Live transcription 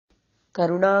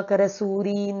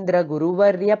கருணாகரசூரீந்திர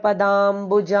குருவர்ய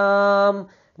பதாம்புஜாம்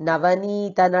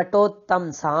நவநீத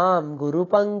நட்டோத்தம்சாம் குரு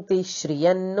பங்கி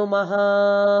ஸ்ரீயன்னுமஹா.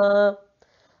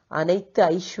 அனைத்து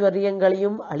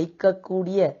ஐஸ்வர்யங்களையும்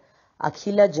அளிக்கக்கூடிய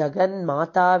அகில ஜகன்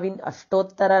மாதாவின்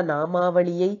அஷ்டோத்தர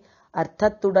நாமாவளியை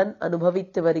அர்த்தத்துடன்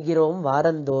அனுபவித்து வருகிறோம்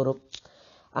வாரந்தோறும்.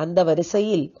 அந்த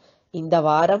வரிசையில் இந்த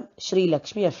வாரம் ஸ்ரீ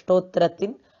லக்ஷ்மி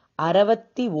அஷ்டோத்திரத்தின்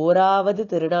 61வது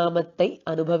திருநாமத்தை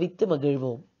அனுபவித்து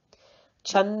மகிழ்வோம்.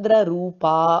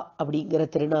 சந்திரரூபா அப்படிங்கிற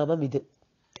திருநாமம் இது.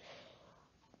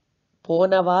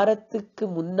 போன வாரத்துக்கு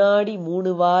முன்னாடி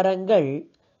 3 வாரங்கள்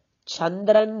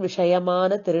சந்திரன்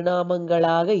விஷயமான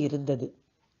திருநாமங்களாக இருந்தது.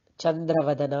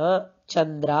 சந்திரவதனா,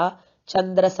 சந்திரா,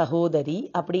 சந்திர சகோதரி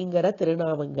அப்படிங்கிற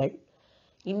திருநாமங்கள்.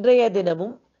 இன்றைய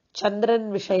தினமும் சந்திரன்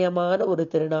விஷயமான ஒரு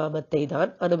திருநாமத்தை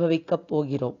தான் அனுபவிக்கப்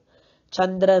போகிறோம்.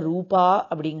 சந்திரரூபா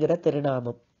அப்படிங்கிற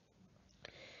திருநாமம்.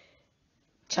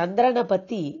 சந்திரனை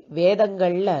பத்தி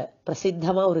வேதங்கள்ல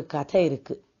பிரசித்தமா ஒரு கதை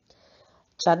இருக்கு.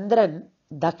 சந்திரன்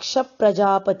தக்ஷ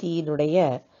பிரஜாபதியினுடைய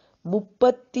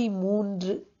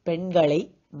 33 பெண்களை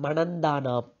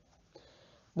மணந்தானாம்.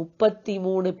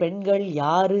 33 பெண்கள்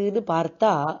யாருன்னு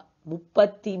பார்த்தா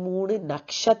 33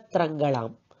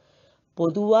 நக்ஷத்திரங்களாம்.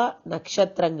 பொதுவா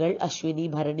நட்சத்திரங்கள் அஸ்வினி,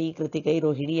 பரணி, கிருத்திகை,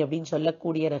 ரோஹிணி அப்படின்னு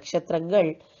சொல்லக்கூடிய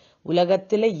நட்சத்திரங்கள்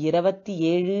உலகத்துல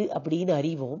 27 அப்படின்னு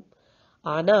அறிவோம்.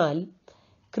 ஆனால்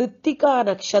கிருத்திகா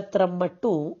நட்சத்திரம்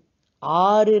மட்டும்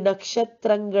 6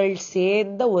 நட்சத்திரங்கள்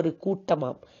சேர்ந்த ஒரு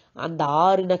கூட்டமாம். அந்த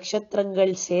 6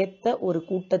 நட்சத்திரங்கள் சேர்த்த ஒரு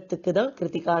கூட்டத்துக்கு தான்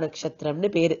கிருத்திகா நட்சத்திரம்னு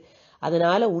பேரு.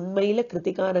 அதனால உண்மையில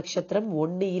கிருத்திகா நட்சத்திரம்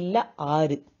 1 இல்ல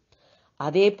 6.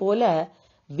 அதே போல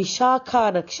விஷாகா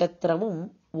நட்சத்திரமும்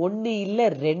 1 இல்ல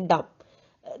 2ஆம்.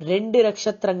 2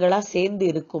 நட்சத்திரங்களா சேர்ந்து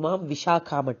இருக்குமாம்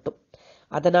விஷாகா மட்டும்.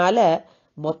 அதனால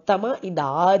மொத்தமா இந்த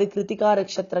 6 கிருத்திகா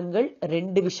நட்சத்திரங்கள்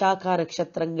 2 விஷாகா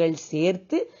நட்சத்திரங்கள்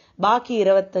சேர்த்து பாக்கி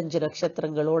 25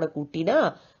 நட்சத்திரங்களோட கூட்டினா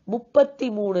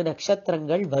 33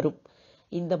 நட்சத்திரங்கள் வரும்.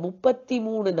 இந்த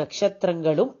 33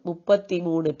 நட்சத்திரங்களும்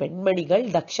 33 பெண்மணிகள்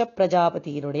தக்ஷ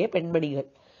பிரஜாபதியினுடைய பெண்மணிகள்.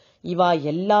 இவா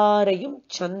எல்லாரையும்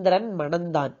சந்திரன்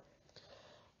மணந்தான்.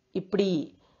 இப்படி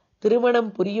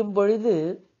திருமணம் புரியும் பொழுது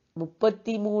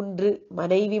 33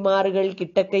 மனைவிமார்கள்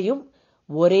கிட்டக்கையும்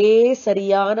ஒரே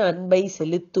சரியான அன்பை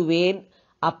செலுத்துவேன்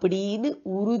அப்படின்னு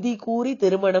உறுதி கூறி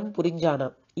திருமணம்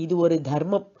புரிஞ்சானாம். இது ஒரு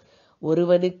தர்மம்.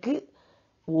 ஒருவனுக்கு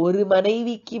ஒரு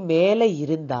மனைவிக்கு மேல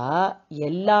இருந்தா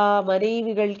எல்லா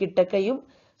மனைவிகள் கிட்டக்கையும்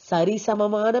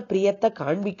சரிசமமான பிரியத்தை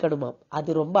காண்பிக்கணுமாம். அது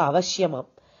ரொம்ப அவசியமாம்.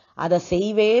 அதை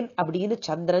செய்வேன் அப்படின்னு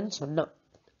சந்திரன் சொன்னான்.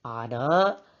 ஆனா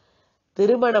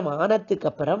திருமணம் ஆனதுக்கு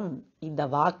அப்புறம் இந்த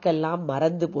வாக்கெல்லாம்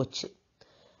மறந்து போச்சு.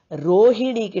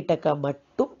 ரோஹிணி கிட்டக்க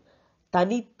மட்டும்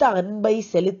தனித்த அன்பை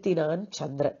செலுத்தினான்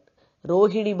சந்திரன்.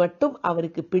 ரோஹிணி மட்டும்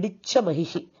அவருக்கு பிடிச்ச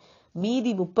மகிஷி.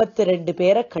 மீதி 32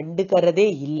 பேரை கண்டுக்கிறதே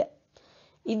இல்லை.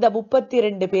 இந்த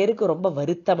 32 பேருக்கு ரொம்ப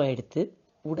வருத்தம் ஆயிடுத்து.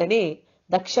 உடனே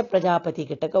தக்ஷ பிரஜாபதி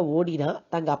கிட்டக்க ஓடினா.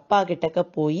 தங்க அப்பா கிட்டக்க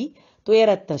போய்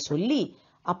துயரத்தை சொல்லி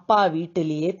அப்பா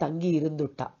வீட்டிலேயே தங்கி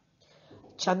இருந்துட்டா.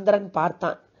 சந்திரன்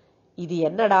பார்த்தான், இது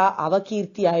என்னடா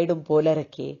அவகீர்த்தி ஆயிடும் போல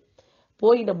இருக்கே,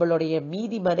 போய் நம்மளுடைய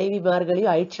மீதி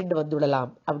மனைவிமார்களையும் அழிச்சுண்டு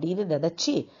வந்துடலாம் அப்படின்னு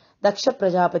நினைச்சு தக்ஷ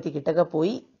பிரஜாபதி கிட்டக்க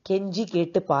போய் கெஞ்சி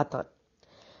கேட்டு பார்த்தான்.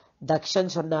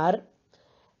 தக்ஷன் சொன்னார்,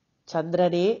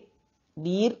 சந்திரனே,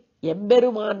 நீர்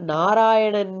எம்பெருமான்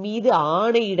நாராயணன் மீது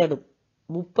ஆணையிடணும்.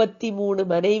 33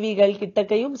 மனைவிகள்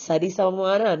கிட்டக்கையும்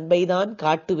சரிசமமான அன்பைதான்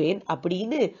காட்டுவேன்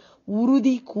அப்படின்னு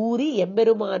உறுதி கூறி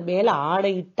எம்பெருமான் மேல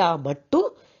ஆணையிட்டா மட்டும்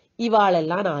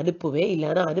இவாளெல்லாம் நான் அனுப்புவேன்,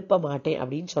 இல்லைன்னா அனுப்ப மாட்டேன்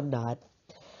அப்படின்னு சொன்னார்.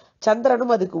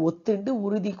 சந்திரனும் அதுக்கு ஒத்துண்டு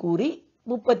உறுதி கூறி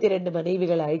 32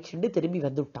 மனைவிகள் அழிச்சுண்டு திரும்பி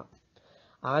வந்துட்டான்.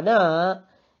 ஆனா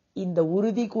இந்த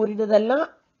உறுதி கூறினதெல்லாம்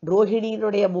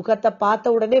ரோஹிணியினுடைய முகத்தை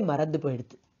பார்த்த உடனே மறந்து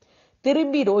போயிடுது.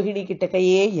 திரும்பி ரோஹிணி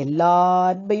கிட்டக்கையே எல்லா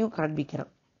அன்பையும்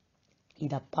காண்பிக்கிறான்.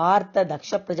 இத பார்த்த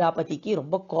தக்ஷ பிரஜாபதிக்கு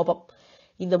ரொம்ப கோபம்.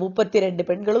 இந்த 32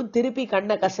 பெண்களும் திருப்பி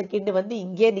கண்ணை கசக்கிண்டு வந்து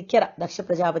இங்கே நிக்கிறா தக்ஷ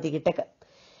பிரஜாபதி கிட்டக்க.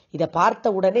 இத பார்த்த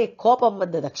உடனே கோபம்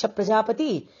வந்த தக்ஷ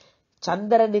பிரஜாபதி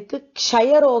சந்திரனுக்கு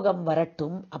க்ஷயரோகம்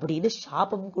வரட்டும் அப்படின்னு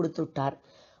சாபம் கொடுத்துட்டார்.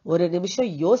 ஒரு நிமிஷம்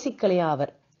யோசிக்கலையா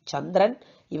அவர். சந்திரன்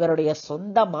இவருடைய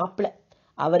சொந்த மாப்பிள,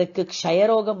 அவருக்கு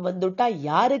க்ஷயரோகம் வந்துட்டா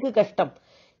யாருக்கு கஷ்டம்?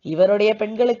 இவருடைய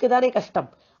பெண்களுக்கு தானே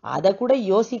கஷ்டம். அத கூட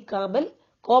யோசிக்காமல்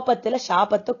கோபத்துல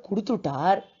சாபத்தை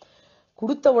கொடுத்துட்டார்.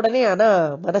 கொடுத்த உடனே ஆனா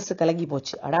மனசு கலங்கி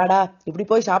போச்சு. அடாடா, இப்படி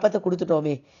போய் சாபத்தை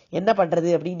கொடுத்துட்டோமே, என்ன பண்றது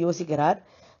அப்படின்னு யோசிக்கிறார்.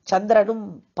 சந்திரனும்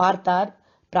பார்த்தார்,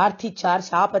 பிரார்த்திச்சார்,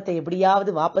 சாபத்தை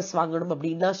எப்படியாவது வாபஸ் வாங்கணும்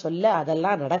அப்படின்னா சொல்ல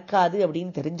அதெல்லாம் நடக்காது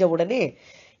அப்படின்னு தெரிஞ்ச உடனே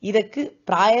இதற்கு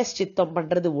பிராயஷ்சித்தம்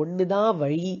பண்றது ஒண்ணுதான்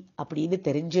வழி அப்படின்னு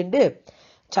தெரிஞ்சுண்டு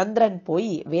சந்திரன்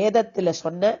போய் வேதத்துல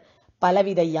சொன்ன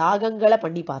பலவித யாகங்களை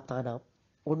பண்ணி பார்த்தானாம்.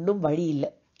 ஒன்னும் வழி இல்லை.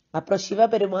 அப்புறம்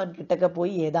சிவபெருமான் கிட்டக்க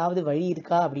போய் ஏதாவது வழி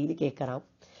இருக்கா அப்படின்னு கேட்கறான்.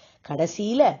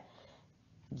 கடைசியில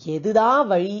எதுதான்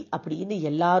வழி அப்படின்னு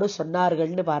எல்லாரும்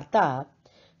சொன்னார்கள்னு பார்த்தா,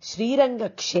 ஸ்ரீரங்க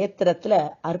க்ஷேத்திரத்துல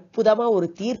அற்புதமா ஒரு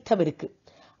தீர்த்தம் இருக்கு.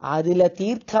 அதுல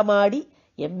தீர்த்தமாடி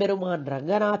எம்பெருமான்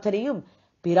ரங்கநாதனையும்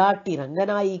பிராட்டி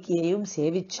ரங்கநாயகியையும்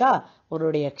சேவிச்சா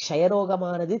உன்னுடைய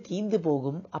க்ஷயரோகமானது தீந்து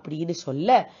போகும் அப்படின்னு சொல்ல,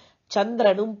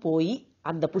 சந்திரனும் போய்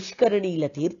அந்த புஷ்கரணியில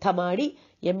தீர்த்தமாடி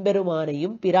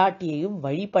எம்பெருமானையும் பிராட்டியையும்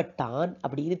வழிபட்டான்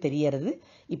அப்படின்னு தெரியறது.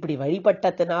 இப்படி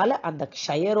வழிபட்டதுனால அந்த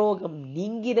க்ஷயரோகம்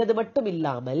நீங்கினது மட்டும்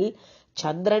இல்லாமல்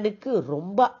சந்திரனுக்கு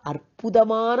ரொம்ப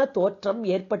அற்புதமான தோற்றம்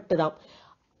ஏற்பட்டுதாம்.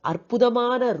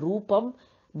 அற்புதமான ரூபம்,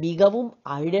 மிகவும்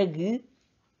அழகு,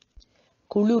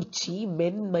 குளிர்ச்சி,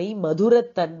 மென்மை,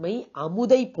 மதுரத்தன்மை,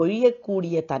 அமுதை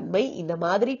பொழியக்கூடிய தன்மை, இந்த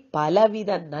மாதிரி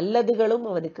பலவித நல்லதுகளும்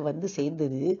அவனுக்கு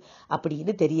சேர்ந்தது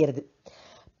அப்படின்னு தெரியறது.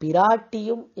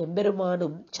 பிராட்டியும்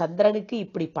எம்பெருமானும் சந்திரனுக்கு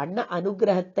இப்படி பண்ண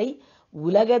அனுகிரகத்தை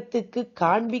உலகத்துக்கு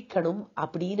காண்பிக்கணும்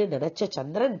அப்படின்னு நினைச்ச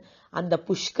சந்திரன் அந்த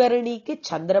புஷ்கரணிக்கு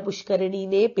சந்திர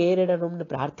புஷ்கரணினே பேரிடணும்னு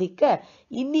பிரார்த்திக்க,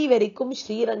 இன்னி வரைக்கும்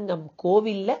ஸ்ரீரங்கம்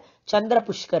கோவில்ல சந்திர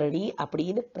புஷ்கரணி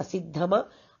அப்படின்னு பிரசித்தமா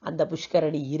அந்த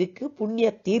புஷ்கரணி இருக்கு. புண்ணிய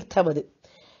தீர்த்தம் அது.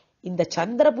 இந்த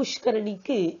சந்திர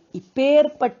புஷ்கரணிக்கு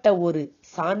இப்பேற்பட்ட ஒரு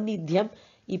சாநித்தியம்,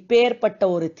 இப்பேற்பட்ட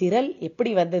ஒரு திரள்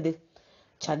எப்படி வந்தது?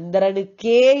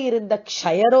 சந்திரனுக்கே இருந்த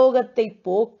க்ஷயரோகத்தை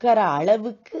போக்குற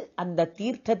அளவுக்கு அந்த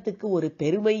தீர்த்தத்துக்கு ஒரு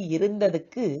பெருமை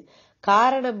இருந்ததுக்கு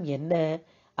காரணம் என்ன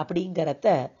அப்படிங்கறத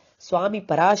சுவாமி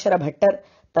பராசர பட்டர்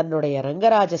தன்னுடைய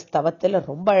ரங்கராஜ ஸ்தவத்துல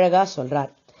ரொம்ப அழகா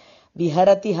சொல்றார்.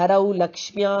 விஹரதி ஹரௌ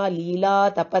லக்ஷ்மியா லீலா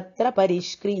தபத்ர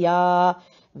பரிஷ்கிரியா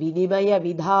வினிமய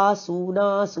விதா சூனா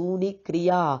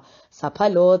சூனிக்ரியா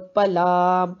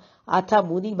சபலோத்பலாம் அத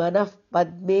முனி மனః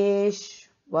பத்மேஷ்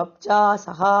வப்ஜா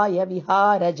சகாய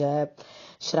விஹாரஜ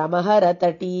ஸ்ரமஹர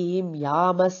தடீம்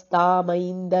யாமஸ்தாமைந்தவீம்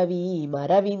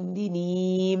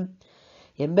அரவிந்தினீம்.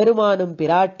 எம்பெருமானும்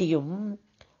பிராட்டியும்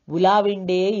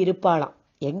உலாவிண்டே இருப்பாளாம்.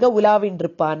 எங்க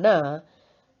உலாவின்றிருப்பான்னா,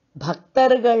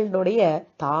 பக்தர்களுடைய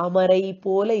தாமரை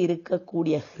போல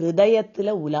இருக்கக்கூடிய ஹிருதயத்துல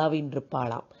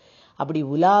உலாவின்றிருப்பாளாம். அப்படி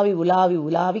உலாவி உலாவி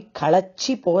உலாவி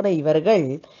களைச்சி போன இவர்கள்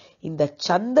இந்த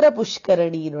சந்திர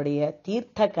புஷ்கரணியினுடைய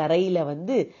தீர்த்த கரையில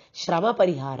சிரம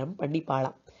பரிகாரம்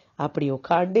பண்ணிப்பாளாம். அப்படி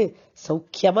உட்காண்டு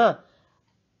சௌக்கியமா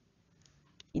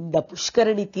இந்த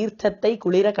புஷ்கரணி தீர்த்தத்தை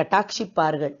குளிர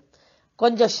கட்டாட்சிப்பார்கள்.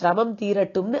 கொஞ்சம் சிரமம்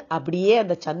தீரட்டும்னு அப்படியே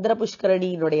அந்த சந்திர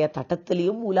புஷ்கரணியினுடைய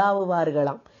தட்டத்திலையும்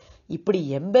உலாவுவார்களாம். இப்படி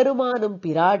எம்பெருமானும்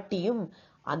பிராட்டியும்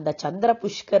அந்த சந்திர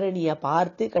புஷ்கரணிய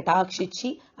பார்த்து கட்டாட்சிச்சு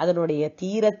அதனுடைய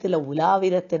தீரத்துல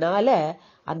உலாவினத்தினால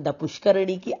அந்த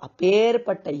புஷ்கரணிக்கு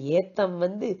அப்பேற்பட்ட ஏத்தம்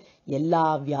எல்லா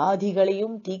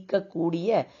வியாதிகளையும் தீர்க்கக்கூடிய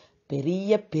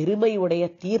பெரிய பெருமையுடைய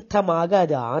தீர்த்தமாக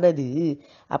அது ஆனது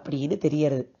அப்படின்னு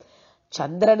தெரியறது.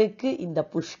 சந்திரனுக்கு இந்த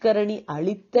புஷ்கரணி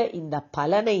அளித்த இந்த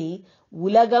பலனை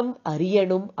உலகம்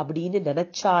அறியணும் அப்படின்னு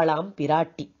நினைச்சாலாம்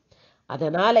பிராட்டி.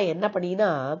 அதனால என்ன பண்ணினா,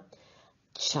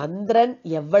 சந்திரன்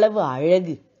எவ்வளவு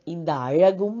அழகு, இந்த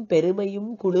அழகும் பெருமையும்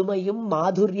குளுமையும்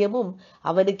மாதுரியமும்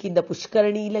அவனுக்கு இந்த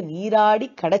புஷ்கரணியில நீராடி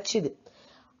கிடைச்சுது.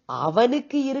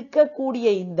 அவனுக்கு இருக்கக்கூடிய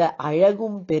இந்த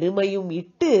அழகும் பெருமையும்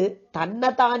இட்டு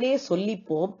தன்னைத்தானே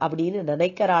சொல்லிப்போம் அப்படின்னு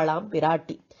நினைக்கிறாளாம்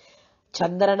பிராட்டி.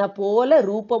 சந்திரனை போல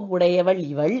ரூபம் உடையவள்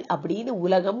இவள் அப்படின்னு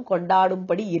உலகம்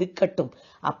கொண்டாடும்படி இருக்கட்டும்.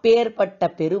 அப்பேற்பட்ட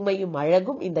பெருமையும்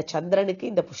அழகும் இந்த சந்திரனுக்கு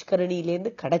இந்த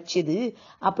புஷ்கரணியிலேருந்து கிடைச்சிது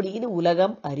அப்படின்னு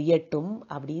உலகம் அறியட்டும்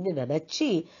அப்படின்னு நினைச்சு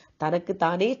தனக்கு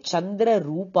தானே சந்திர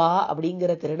ரூபா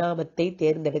அப்படிங்கிற திருநாமத்தை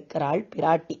தேர்ந்தெடுக்கிறாள்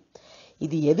பிராட்டி.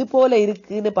 இது எது போல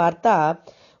இருக்குன்னு பார்த்தா,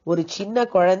 ஒரு சின்ன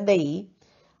குழந்தை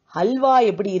ஹல்வா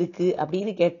எப்படி இருக்கு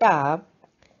அப்படின்னு கேட்டா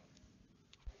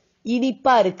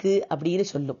இனிப்பா இருக்கு அப்படின்னு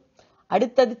சொல்லும்.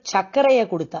 அடுத்தது சர்க்கரைய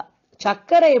கொடுத்தா,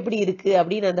 சர்க்கரை எப்படி இருக்கு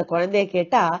அப்படின்னு அந்த குழந்தைய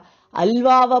கேட்டா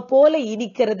அல்வாவை போல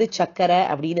இனிக்கிறது சர்க்கரை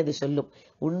அப்படின்னு அது சொல்லும்.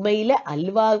 உண்மையில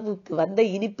அல்வாவுக்கு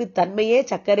இனிப்பு தன்மையே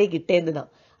சர்க்கரை கிட்டேந்துதான்.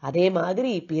 அதே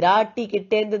மாதிரி பிராட்டி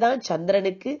கிட்டேந்துதான்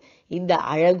சந்திரனுக்கு இந்த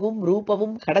அழகும்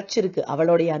ரூபமும் கிடைச்சிருக்கு.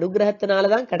 அவளுடைய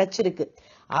அனுகிரகத்தினாலதான் கிடைச்சிருக்கு.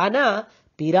 ஆனா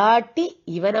பிராட்டி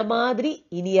இவன மாதிரி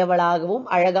இனியவளாகவும்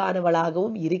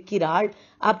அழகானவளாகவும் இருக்கிறாள்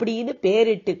அப்படின்னு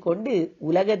பேரிட்டு கொண்டு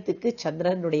உலகத்துக்கு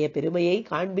சந்திரனுடைய பெருமையை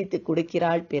காண்பித்து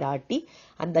கொடுக்கிறாள் பிராட்டி.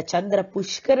 அந்த சந்திர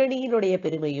புஷ்கரணியினுடைய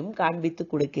பெருமையும் காண்பித்து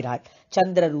கொடுக்கிறாள்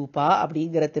சந்திரரூபா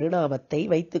அப்படிங்கிற திருநாமத்தை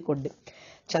வைத்துக்கொண்டு.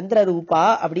 சந்திரரூபா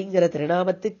அப்படிங்கிற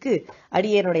திருநாமத்துக்கு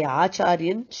அடியனுடைய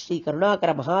ஆச்சாரியன் ஸ்ரீ கருணாகர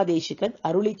மகாதேசிகன்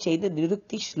அருளி செய்த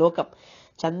நிருக்தி ஸ்லோகம்.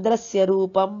 சந்திரஸ்ய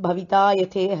ரூபம் பவிதா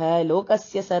யதேஹ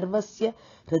லோகஸ்ய சர்வஸ்ய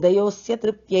ஹிருதயோஸ்ய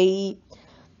திருப்தியை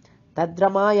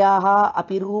தத்ரமாயாஹ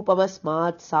அபி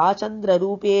ரூபமஸ்மாத் சா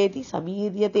சந்திரரூபேதி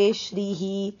சமீரியதே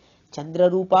ஸ்ரீஹி.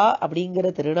 சந்திரரூபா அப்படிங்கிற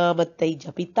திருநாமத்தை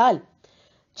ஜபித்தால்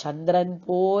சந்திரன்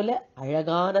போல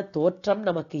அழகான தோற்றம்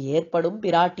நமக்கு ஏற்படும்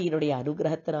பிராட்டியினுடைய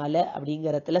அனுகிரகத்தினால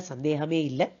அப்படிங்கறதுல சந்தேகமே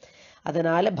இல்லை.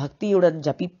 அதனால பக்தியுடன்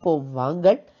ஜபிப்போம்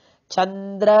வாங்கள்.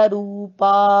 சந்திரரூபாயை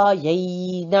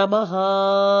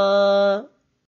நமஹா.